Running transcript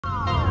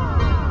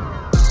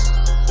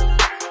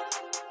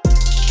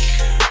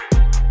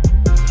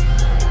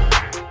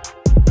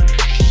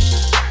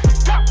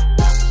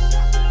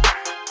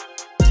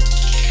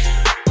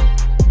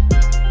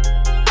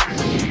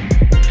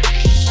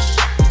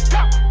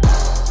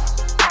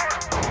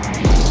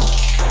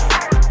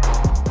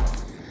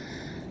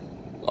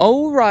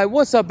Alright,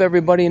 what's up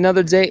everybody?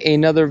 Another day,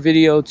 another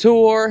video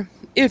tour.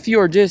 If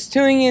you're just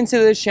tuning into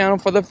this channel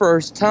for the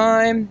first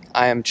time,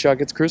 I am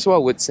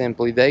Krulsawat with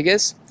Simply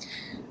Vegas,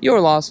 your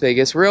Las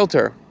Vegas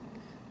Realtor,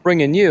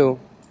 bringing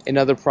you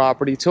another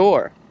property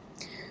tour.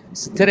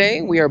 So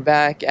today we are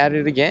back at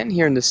it again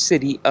here in the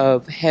city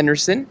of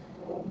Henderson,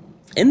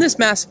 in this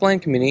master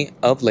plan community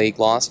of Lake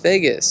Las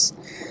Vegas.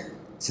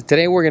 So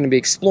today we're going to be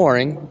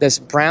exploring this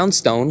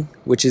Brownstone,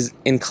 which is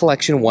in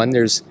collection 1.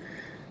 There's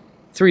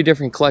 3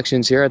 different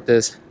collections here at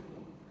this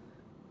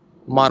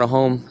model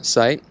home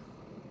site.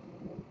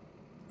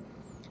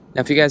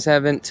 Now if you guys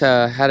haven't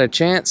had a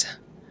chance,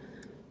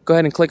 go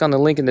ahead and click on the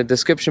link in the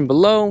description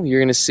below. You're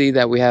going to see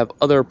that we have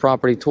other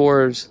property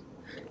tours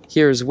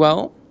here as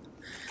well.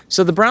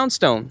 So the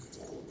Brownstone,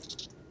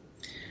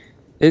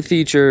 it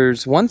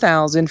features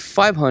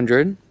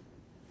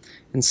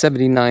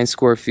 1,579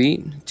 square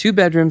feet, 2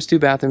 bedrooms, 2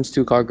 bathrooms,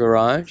 2-car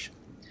garage.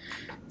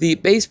 The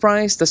base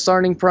price, the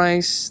starting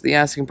price, the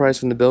asking price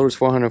from the builder is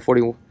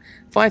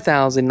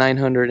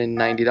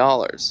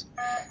 $445,990. So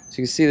you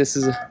can see this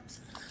is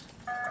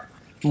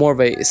more of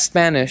a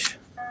Spanish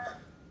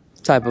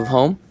type of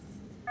home.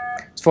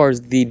 As far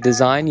as the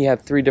design, you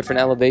have 3 different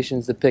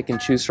elevations to pick and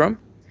choose from.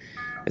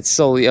 It's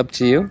solely up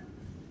to you.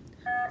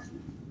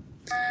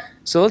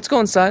 So let's go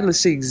inside. Let's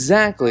see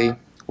exactly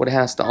what it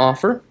has to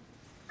offer.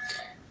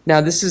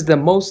 Now this is the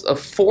most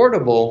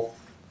affordable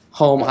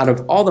home out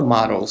of all the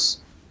models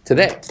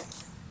today.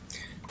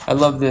 I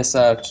love this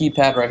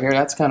keypad right here.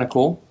 That's kind of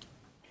cool.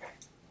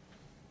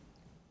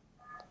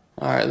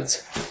 Alright,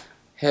 let's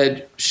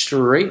head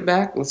straight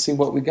back. Let's see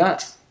what we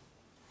got.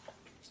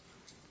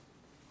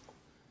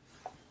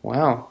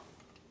 Wow.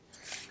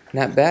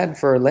 Not bad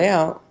for a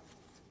layout.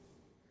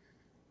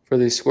 For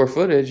the square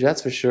footage,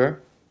 that's for sure.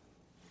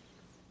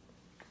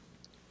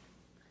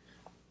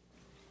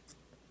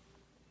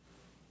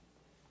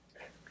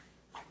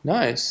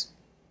 Nice.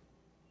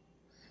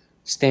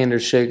 Standard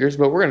shakers,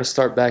 but we're going to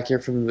start back here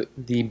from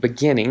the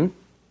beginning.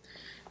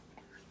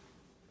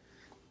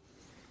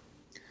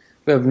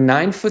 We have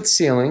 9-foot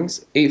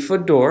ceilings,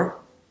 8-foot door.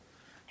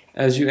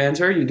 As you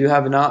enter, you do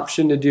have an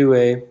option to do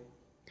a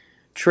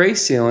tray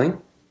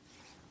ceiling.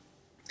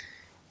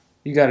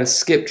 You got a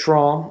skip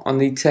trawl on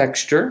the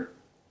texture.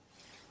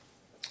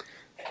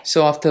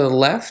 So off to the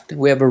left,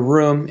 we have a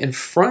room in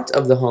front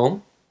of the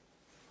home.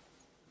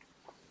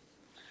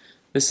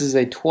 This is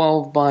a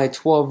 12 by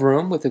 12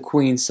 room with a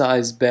queen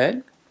size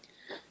bed.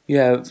 You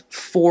have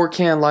 4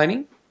 can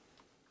lighting.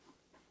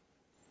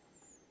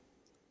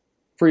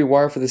 Free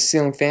wire for the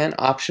ceiling fan,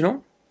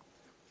 optional.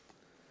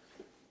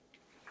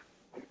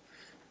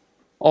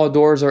 All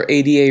doors are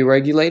ADA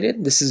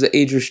regulated. This is an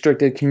age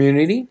restricted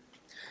community.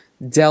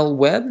 Del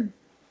Webb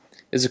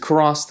is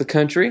across the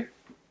country.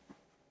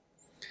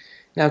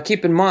 Now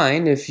keep in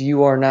mind, if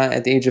you are not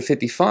at the age of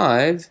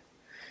 55,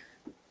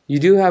 you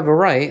do have a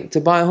right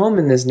to buy a home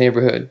in this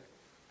neighborhood.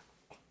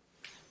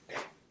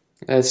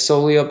 That's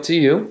solely up to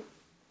you.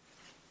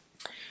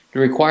 The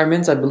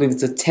requirements, I believe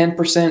it's a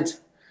 10%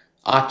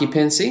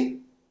 occupancy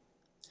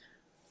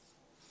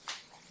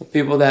for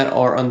people that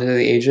are under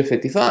the age of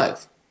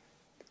 55.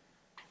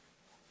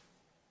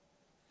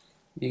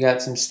 You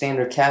got some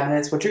standard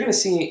cabinets. What you're going to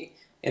see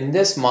in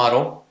this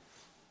model,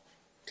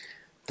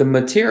 the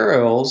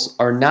materials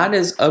are not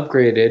as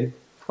upgraded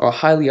or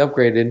highly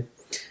upgraded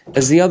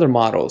as the other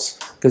models,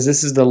 because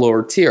this is the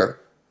lower tier.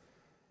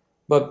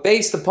 But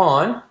based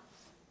upon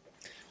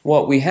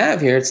what we have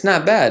here, it's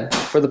not bad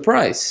for the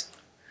price.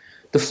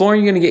 The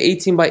flooring, you're going to get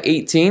 18 by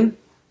 18.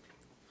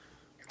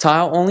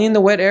 Tile only in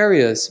the wet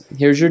areas.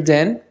 Here's your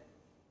den.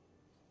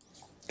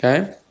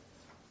 Okay.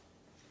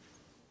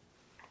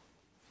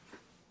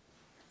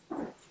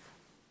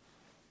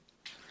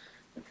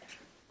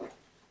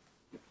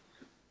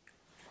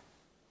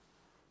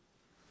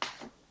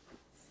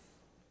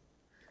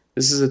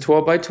 This is a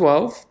 12 by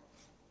 12.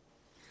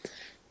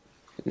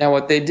 Now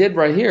what they did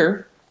right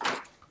here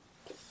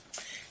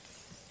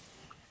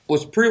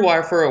was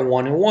pre-wire for a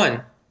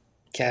 1-in-1,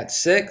 Cat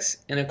 6,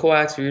 and a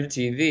coax for your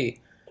TV.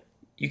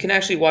 You can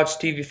actually watch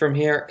TV from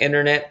here,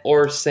 internet,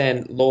 or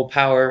send low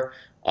power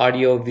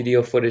audio,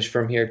 video footage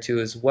from here too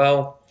as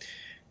well.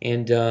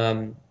 And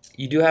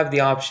you do have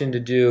the option to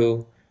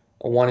do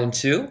a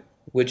 1-in-2,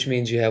 which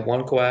means you have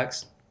 1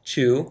 coax,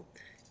 2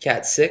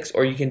 Cat 6,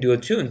 or you can do a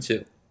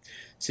 2-in-2.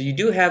 So you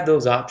do have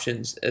those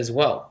options as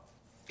well,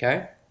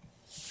 okay?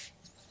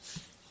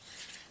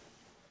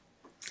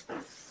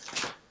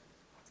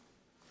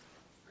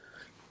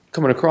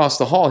 Coming across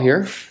the hall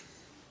here,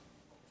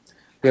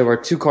 we have our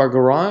 2-car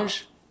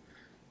garage.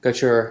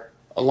 Got your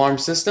alarm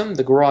system.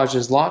 The garage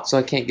is locked, so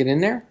I can't get in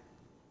there.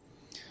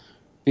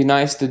 Be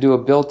nice to do a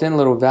built-in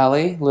little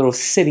valet, little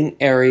sitting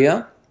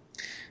area.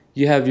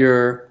 You have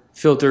your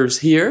filters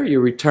here, your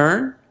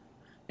return,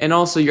 and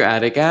also your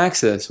attic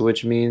access,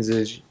 which means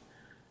is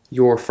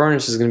your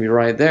furnace is going to be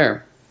right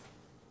there.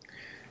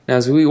 Now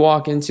as we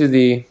walk into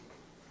the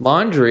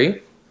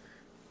laundry,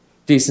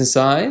 decent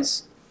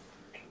size.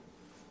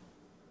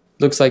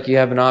 Looks like you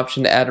have an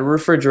option to add a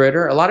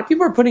refrigerator. A lot of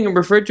people are putting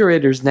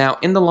refrigerators now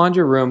in the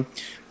laundry room,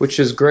 which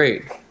is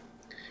great.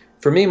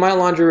 For me, my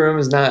laundry room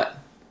is not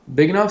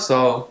big enough,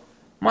 so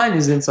mine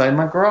is inside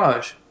my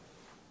garage.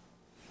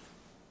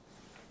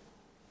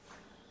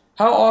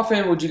 How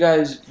often would you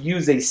guys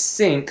use a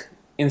sink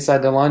inside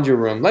the laundry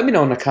room? Let me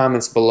know in the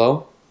comments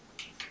below.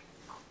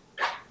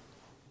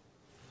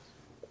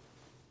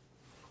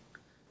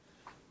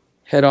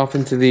 Head off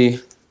into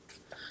the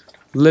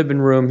living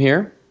room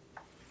here.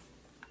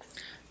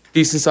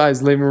 Decent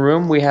sized living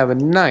room. We have a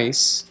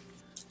nice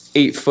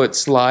 8-foot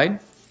slide.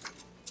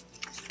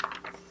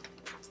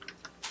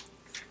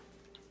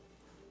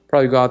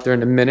 Probably go out there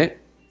in a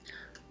minute.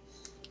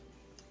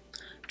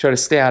 Try to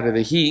stay out of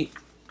the heat.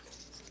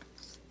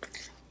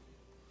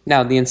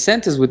 Now, the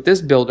incentives with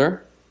this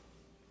builder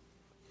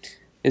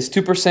is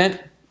 2%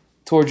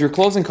 towards your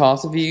closing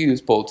costs if you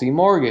use Pulte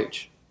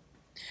Mortgage.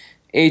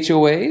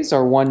 HOAs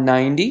are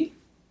 $190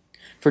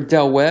 for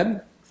Del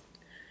Webb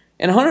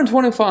and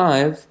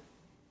 $125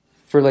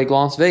 for Lake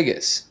Las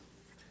Vegas.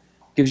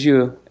 Gives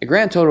you a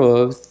grand total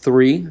of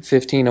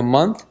 $315 a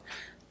month,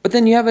 but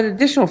then you have an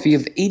additional fee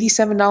of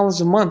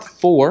 $87 a month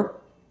for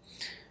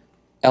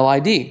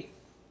LID,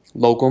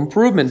 Local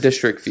Improvement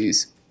District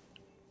fees.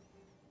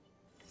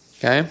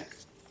 Okay.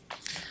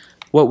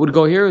 What would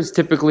go here is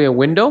typically a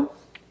window.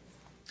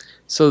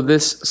 So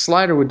this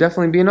slider would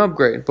definitely be an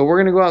upgrade. But we're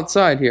going to go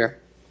outside here.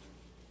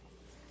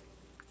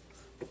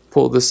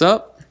 Pull this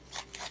up.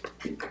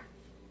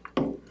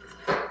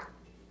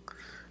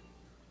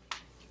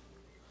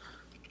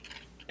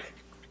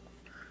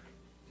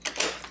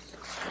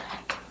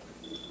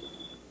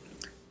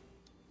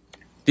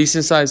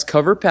 Decent sized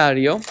cover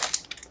patio.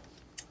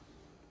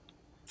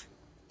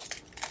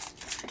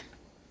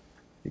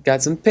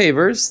 Got some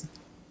pavers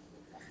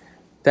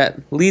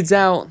that leads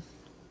out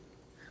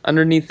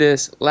underneath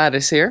this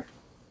lattice here.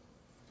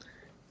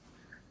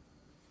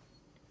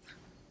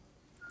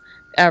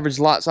 Average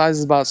lot size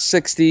is about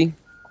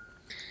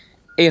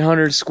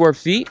 6,800 square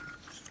feet.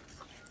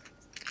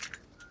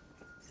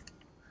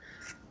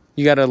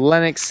 You got a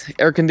Lennox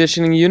air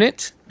conditioning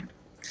unit.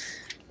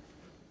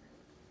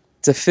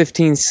 It's a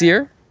 15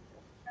 SEER.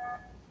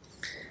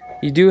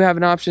 You do have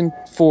an option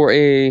for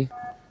a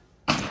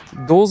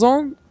dual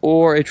zone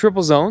or a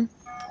triple zone.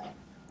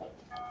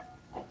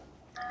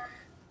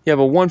 You have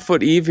a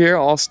 1-foot eave here,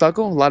 all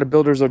stucco. A lot of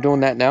builders are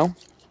doing that now.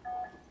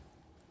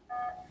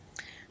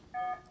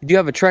 You do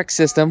have a Trex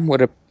system,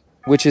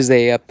 which is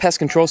a pest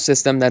control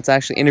system that's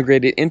actually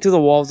integrated into the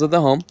walls of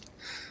the home,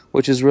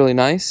 which is really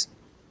nice.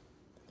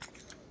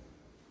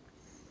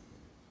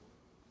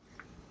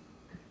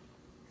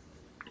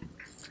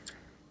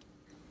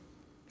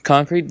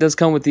 Concrete does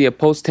come with the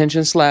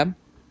post-tension slab.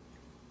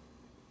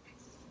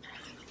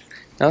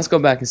 Now let's go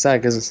back inside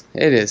because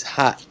it is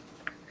hot.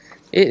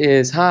 It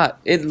is hot.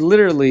 It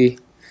literally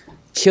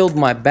killed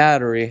my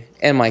battery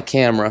and my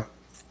camera.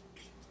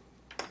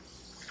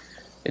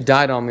 It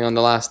died on me on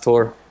the last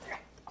tour.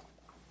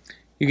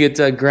 You get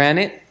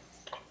granite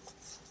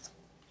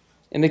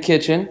in the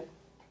kitchen.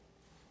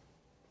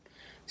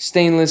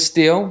 Stainless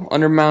steel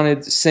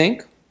undermounted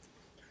sink.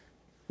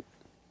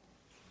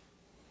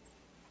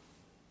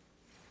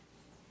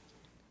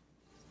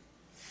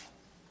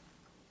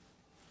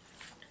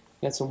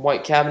 Got some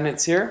white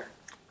cabinets here.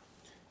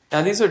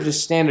 Now these are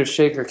just standard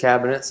shaker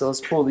cabinets, so let's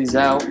pull these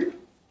out.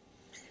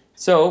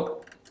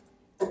 So,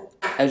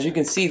 as you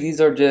can see, these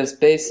are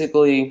just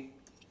basically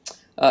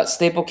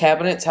staple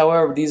cabinets.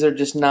 However, these are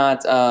just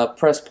not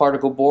pressed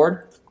particle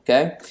board.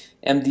 Okay,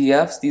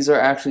 MDFs. These are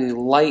actually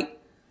light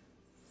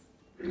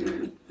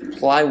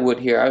plywood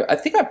here. I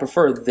think I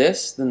prefer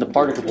this than the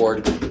particle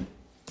board.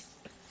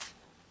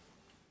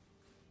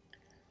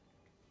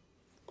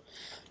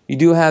 You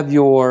do have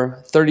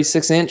your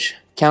 36-inch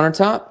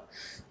countertop.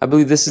 I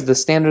believe this is the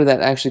standard that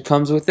actually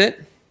comes with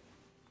it.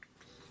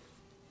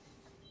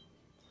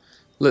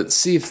 Let's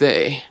see if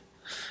they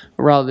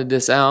routed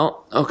this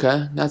out.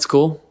 Okay, that's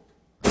cool.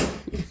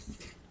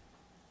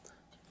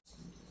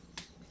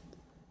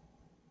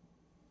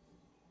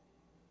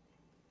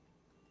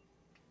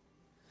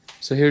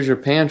 So here's your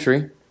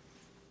pantry.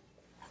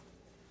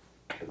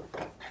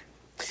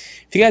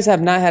 If you guys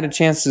have not had a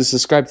chance to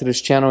subscribe to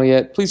this channel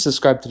yet, please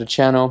subscribe to the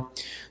channel.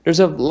 There's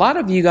a lot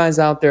of you guys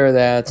out there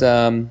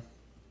that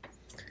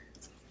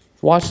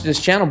watch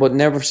this channel but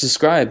never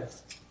subscribe.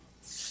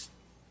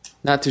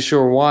 Not too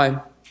sure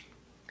why.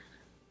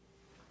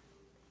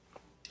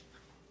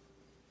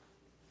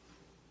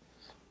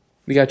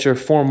 We got your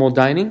formal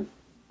dining,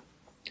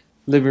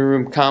 living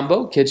room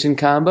combo, kitchen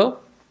combo.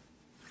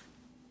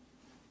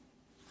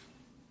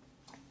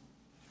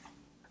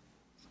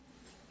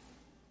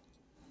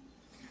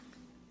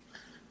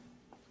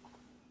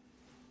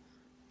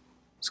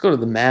 Let's go to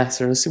the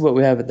master. Let's see what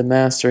we have at the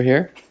master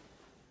here.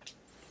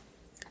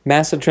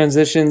 Master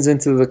transitions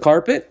into the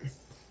carpet.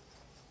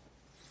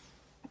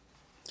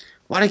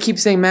 Why do I keep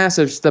saying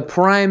master? It's the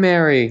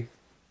primary.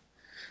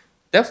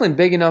 Definitely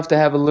big enough to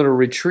have a little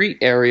retreat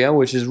area,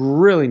 which is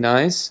really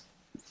nice.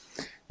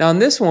 Now on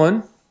this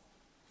one,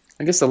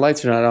 I guess the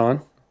lights are not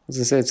on. was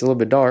gonna say it's a little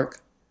bit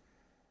dark,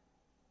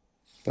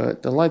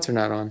 but the lights are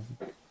not on.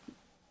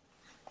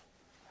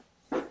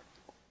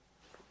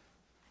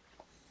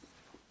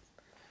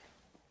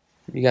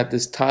 You got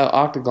this tile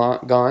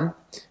octagon.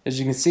 As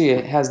you can see,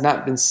 it has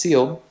not been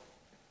sealed.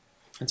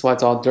 That's why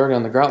it's all dirty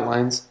on the grout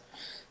lines.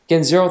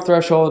 Again, zero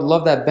threshold.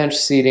 Love that bench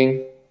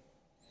seating.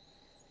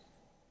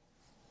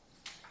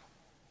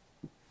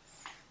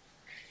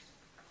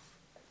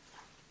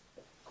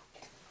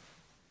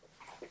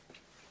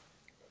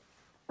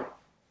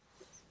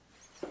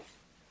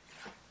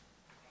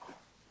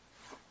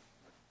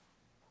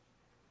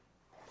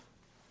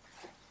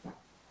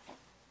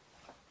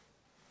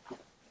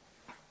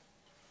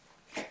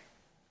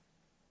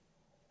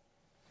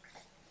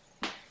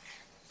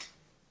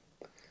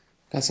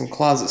 Got some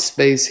closet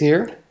space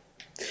here.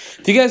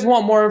 If you guys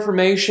want more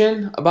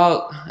information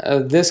about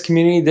this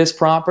community, this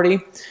property,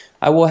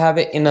 I will have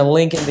it in a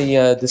link in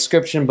the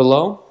description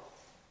below.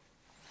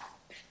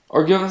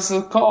 Or give us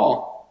a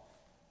call.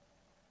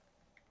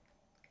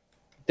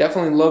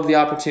 Definitely love the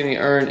opportunity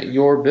to earn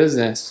your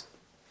business.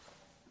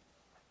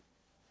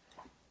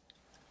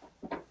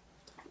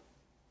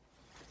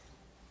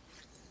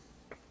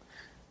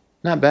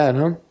 Not bad,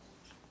 huh?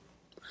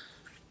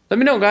 Let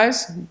me know,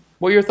 guys,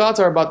 what your thoughts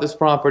are about this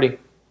property.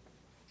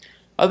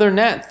 Other than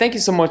that, thank you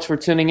so much for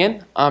tuning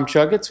in. I'm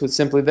Chakits with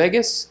Simply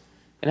Vegas,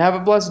 and have a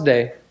blessed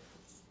day.